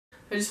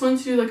I just wanted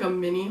to do like a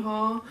mini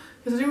haul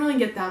because I didn't really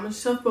get that much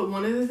stuff, but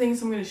one of the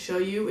things I'm going to show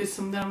you is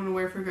something that I'm going to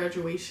wear for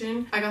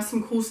graduation. I got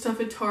some cool stuff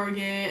at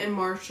Target and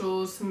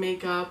Marshalls, some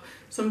makeup,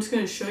 so I'm just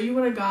going to show you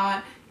what I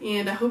got,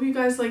 and I hope you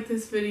guys like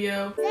this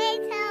video.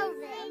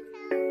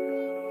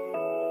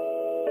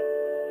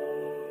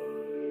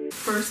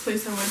 First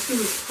place I went to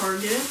was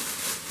Target,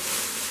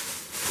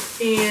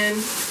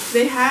 and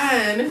they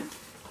had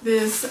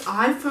this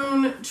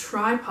iPhone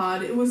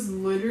tripod. It was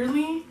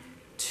literally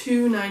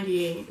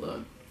 $2.98.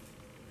 Look,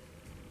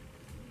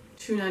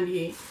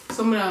 $2.98.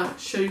 So I'm gonna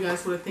show you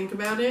guys what I think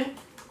about it.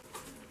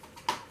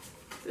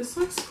 This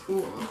looks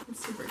cool. I'm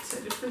super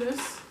excited for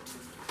this.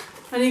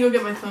 I need to go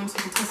get my phone so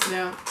I can test it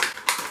out.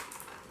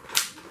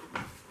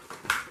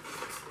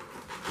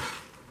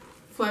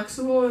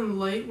 Flexible and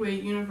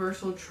lightweight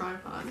universal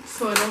tripod.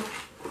 So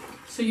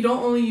you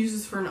don't only use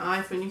this for an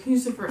iPhone, you can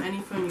use it for any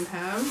phone you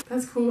have.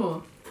 That's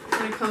cool.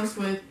 And it comes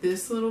with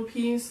this little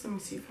piece. Let me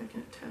see if I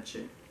can attach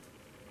it.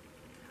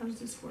 How does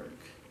this work?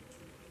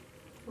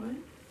 What?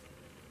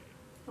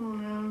 Oh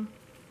no.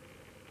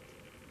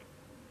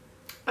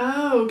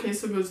 Oh, okay,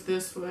 so it goes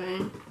this way.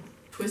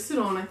 Twist it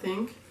on, I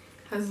think.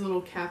 Has a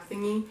little cap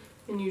thingy,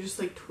 and you just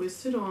like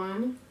twist it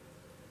on.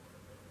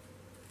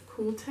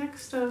 Cool tech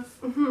stuff.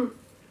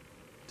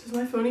 Does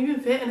my phone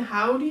even fit? And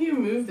how do you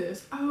move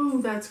this?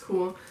 Oh, that's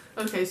cool.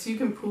 Okay, so you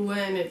can pull it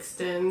and it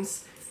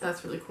extends.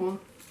 That's really cool.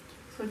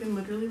 So I can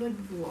literally like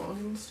vlog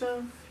and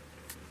stuff.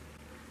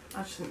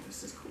 I just think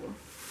this is cool.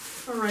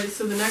 Alright,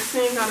 so the next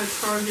thing I got at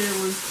Target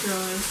was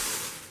just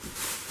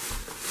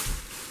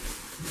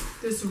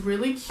this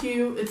really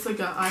cute, it's like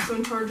an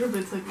iPhone charger, but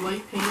it's like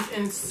light pink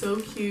and it's so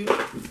cute.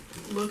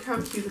 Look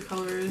how cute the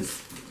color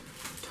is.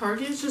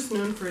 Target is just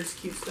known for its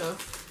cute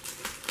stuff.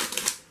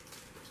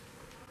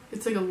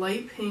 It's like a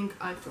light pink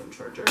iPhone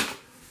charger.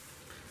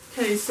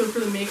 Okay, so for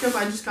the makeup,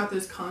 I just got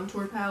this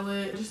contour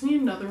palette. I just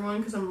need another one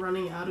because I'm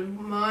running out of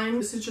mine.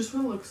 This is just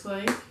what it looks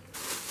like.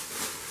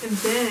 And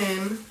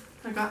then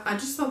I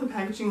just thought the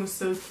packaging was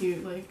so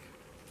cute, like,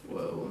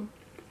 whoa.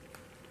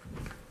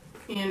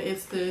 And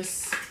it's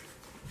this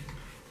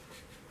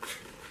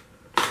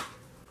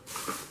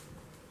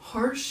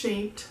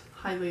heart-shaped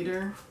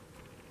highlighter.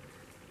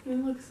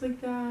 And it looks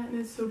like that, and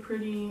it's so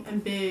pretty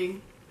and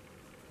big.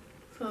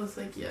 So I was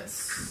like,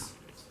 yes.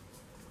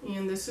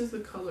 And this is the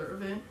color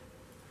of it.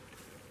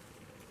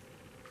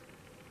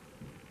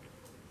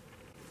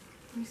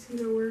 Let me see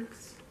if it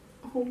works.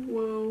 Oh,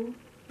 whoa.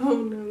 Oh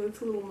no, that's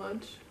a little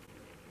much.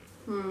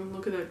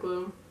 Look at that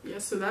glow. Yeah,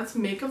 so that's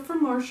makeup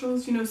from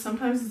Marshalls. You know,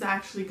 sometimes it's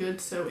actually good.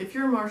 So if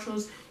you're at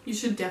Marshalls, you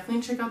should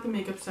definitely check out the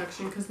makeup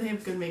section because they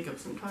have good makeup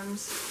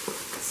sometimes.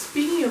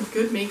 Speaking of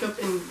good makeup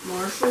in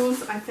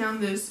Marshalls, I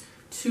found this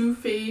Too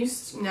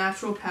Faced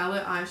natural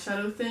palette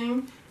eyeshadow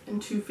thing.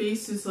 And Too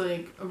Faced is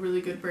like a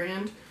really good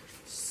brand.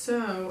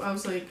 So I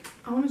was like,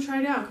 I want to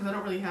try it out because I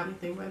don't really have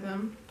anything by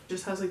them. It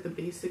just has like the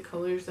basic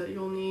colors that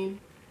you'll need.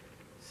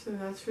 So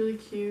that's really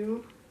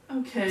cute.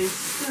 Okay,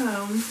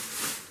 so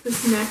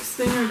this next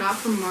thing I got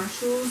from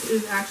Marshalls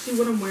is actually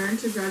what I'm wearing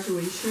to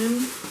graduation.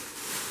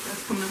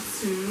 That's coming up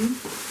soon.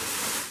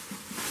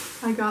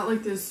 I got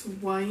like this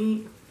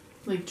white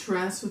like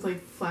dress with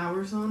like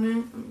flowers on it.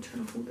 Let me try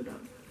to hold it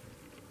up.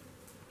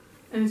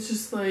 And it's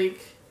just like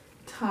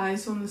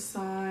ties on the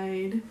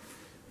side.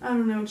 I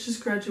don't know, it's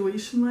just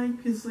graduation like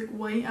because it's like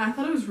white. I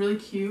thought it was really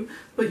cute,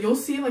 but you'll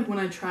see like when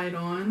I try it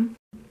on.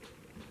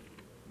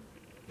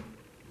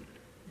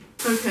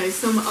 Okay,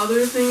 some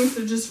other things,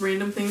 they're just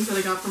random things that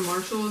I got from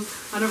Marshalls.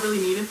 I don't really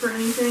need it for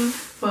anything,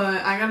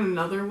 but I got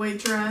another white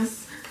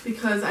dress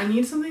because I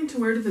need something to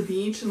wear to the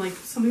beach and like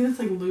something that's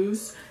like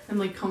loose and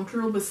like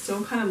comfortable but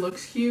still kind of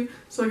looks cute.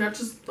 So I got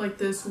just like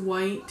this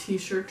white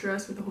t-shirt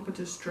dress with a whole bunch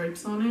of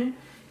stripes on it.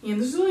 And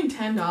this was only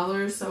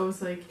 $10, so I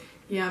was like,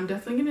 yeah, I'm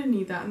definitely going to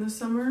need that in the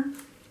summer.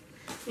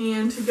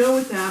 And to go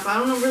with that, but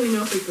I don't really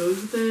know if it goes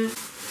with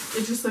it.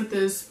 It's just like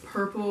this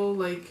purple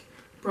like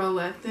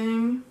bralette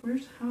thing.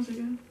 How's it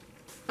go?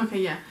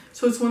 Okay, yeah.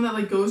 So it's one that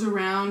like goes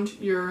around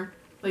your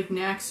like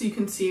neck so you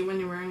can see it when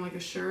you're wearing like a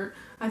shirt.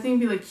 I think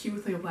it'd be like cute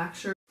with like a black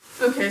shirt.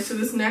 Okay, so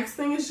this next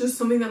thing is just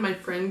something that my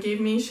friend gave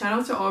me. Shout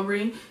out to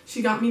Aubrey.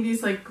 She got me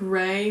these like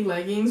gray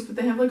leggings, but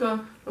they have like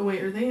a, oh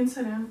wait, are they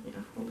inside out? Yeah,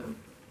 hold on.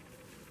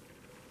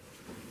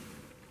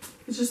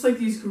 It's just like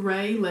these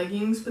gray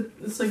leggings, but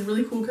it's like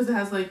really cool because it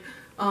has like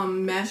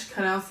mesh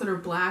cutouts that are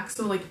black,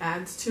 so like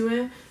adds to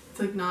it. It's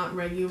like not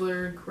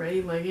regular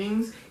gray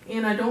leggings,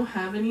 and I don't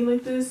have any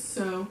like this,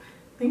 so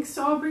thanks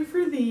to Aubrey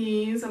for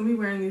these. I'll be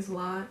wearing these a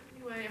lot.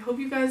 Anyway, I hope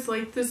you guys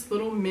like this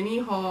little mini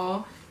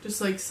haul, just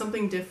like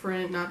something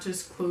different, not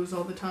just clothes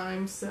all the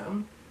time.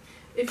 So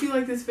if you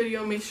like this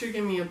video, make sure to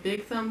give me a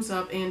big thumbs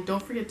up and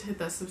don't forget to hit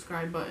that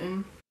subscribe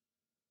button.